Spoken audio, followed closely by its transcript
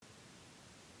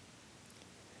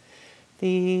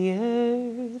The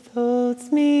earth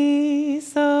holds me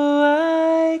so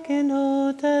I can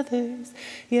hold others.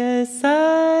 Yes,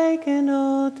 I can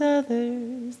hold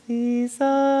others. These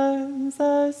arms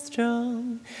are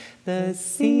strong. The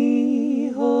sea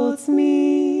holds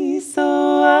me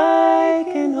so I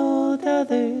can hold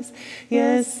others.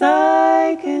 Yes,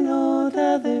 I can hold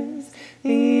others.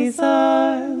 These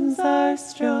arms are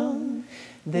strong.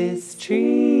 This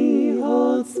tree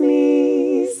holds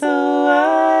me so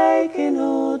I can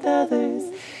hold others.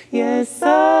 Yes,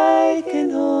 I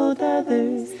can hold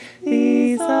others.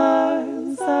 These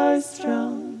arms are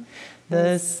strong.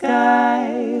 The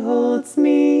sky holds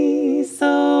me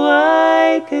so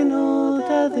I can hold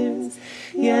others.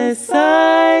 Yes,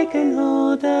 I can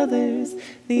hold others.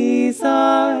 These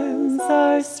arms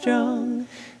are strong.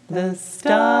 The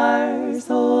stars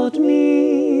hold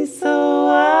me so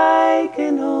I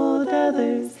can hold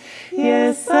others.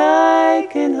 Yes, I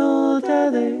can hold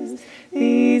others.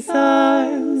 These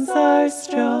arms are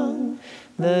strong.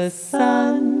 The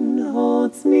sun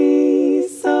holds me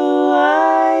so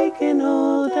I can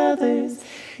hold others.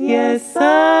 Yes,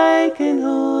 I can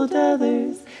hold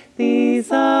others. These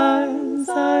arms